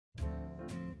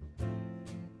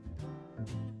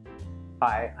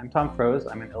Hi, I'm Tom Froese.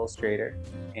 I'm an illustrator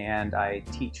and I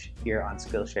teach here on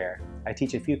Skillshare. I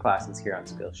teach a few classes here on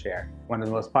Skillshare. One of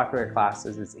the most popular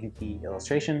classes is Inky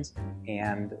Illustrations,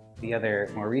 and the other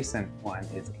more recent one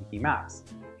is Inky Maps.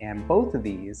 And both of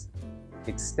these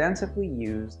extensively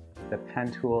use the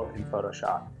pen tool in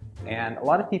Photoshop. And a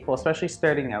lot of people, especially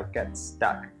starting out, get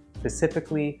stuck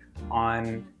specifically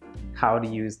on how to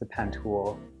use the pen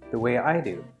tool the way I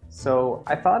do. So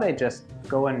I thought I'd just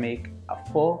go and make a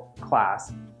full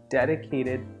class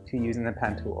dedicated to using the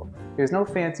pen tool. There's no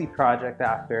fancy project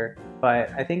after,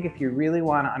 but I think if you really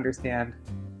want to understand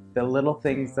the little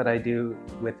things that I do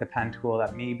with the pen tool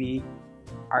that maybe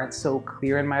aren't so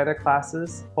clear in my other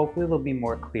classes, hopefully they'll be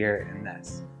more clear in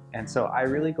this. And so I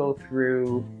really go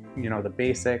through, the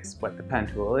basics, what the pen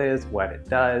tool is, what it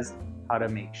does, how to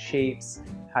make shapes,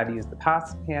 how to use the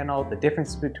paths panel, the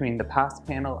difference between the paths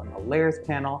panel and the layers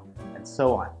panel, and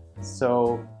so on.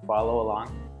 So follow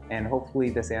along, and hopefully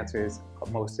this answers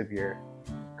most of your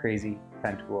crazy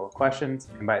pen tool questions.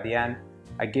 And by the end,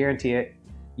 I guarantee it,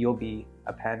 you'll be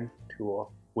a pen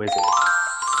tool wizard.